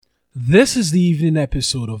This is the evening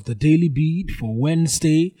episode of the Daily Beat for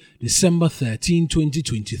Wednesday, December 13,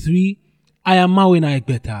 2023. I am Mawin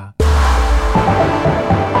Aigbeta.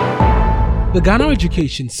 The Ghana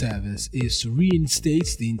Education Service is to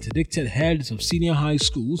reinstate the interdicted heads of senior high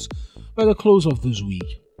schools by the close of this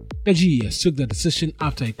week. The GES took the decision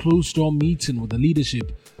after a closed-door meeting with the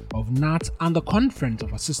leadership of NAT and the Conference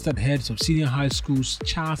of Assistant Heads of Senior High Schools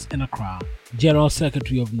CHAS in Accra. General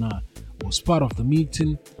Secretary of NAT was part of the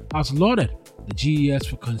meeting, has lauded the GES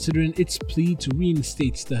for considering its plea to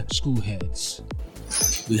reinstate the school heads.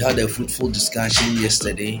 We had a fruitful discussion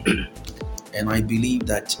yesterday, and I believe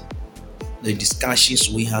that the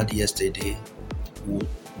discussions we had yesterday,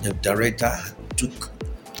 the director took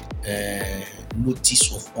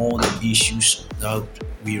notice of all the issues that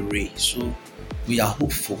we raised. So we are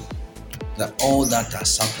hopeful that all that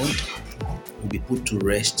has happened will be put to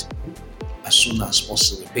rest as soon as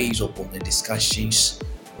possible, based upon the discussions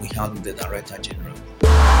we had with the Director General.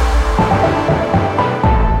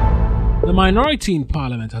 The minority in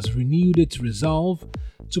Parliament has renewed its resolve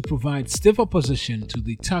to provide stiff opposition to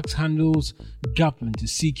the tax handles government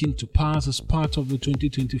is seeking to pass as part of the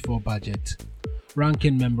 2024 budget.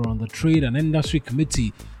 Ranking member on the Trade and Industry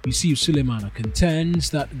Committee, Yusuf Suleimana, contends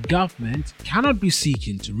that government cannot be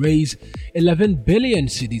seeking to raise 11 billion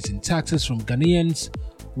cedis in taxes from Ghanaians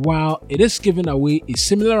while it is giving away a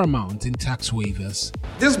similar amount in tax waivers.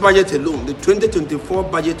 This budget alone, the 2024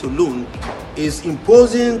 budget alone, is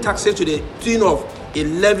imposing taxes to the tune of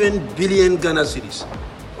 11 billion Ghana cedis.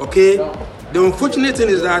 Okay? The unfortunate thing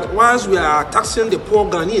is that whilst we are taxing the poor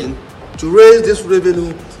Ghanaian to raise this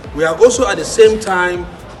revenue, we are also at the same time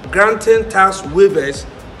granting tax waivers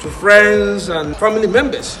to friends and family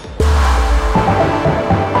members.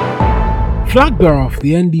 Flag bearer of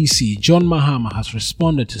the NDC, John Mahama, has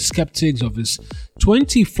responded to skeptics of his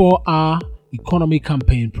 24-hour economy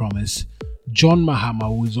campaign promise. John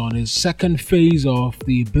Mahama, who is on his second phase of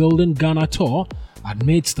the Building Ghana tour,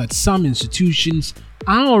 admits that some institutions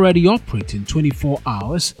are already operating 24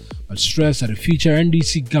 hours, but stressed that a future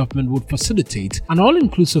NDC government would facilitate an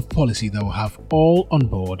all-inclusive policy that will have all on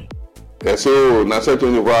board. So, na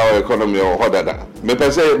 24-hour economy or hodada. Me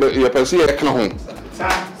pese e kan ho.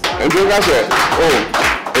 And you guys say,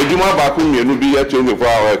 oh, ejuma ba ku mienu bi ya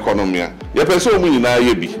 24-hour economy. Ye pese o mu nyina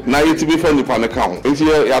ye bi. Na ye ti bi fa nipa ne kan ho.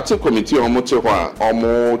 Nti ya te committee o mo te ho a o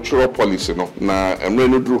mo chiro policy no na emre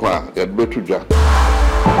no duru ho a ya betu dwa.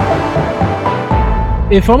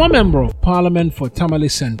 A former member of Parliament for Tamale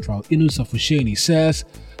Central, Inus Afusheni, says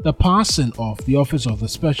the passing of the Office of the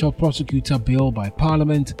Special Prosecutor Bill by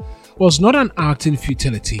Parliament was not an act in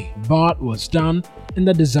futility, but was done in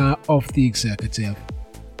the desire of the executive.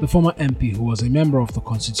 The former MP, who was a member of the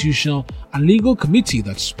Constitutional and Legal Committee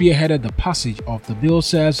that spearheaded the passage of the bill,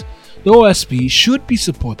 says the OSP should be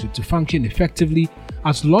supported to function effectively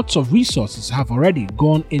as lots of resources have already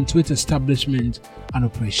gone into its establishment and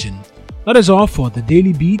operation. That is all for the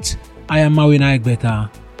Daily Beat. I am Mawin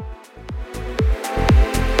Aigbeta.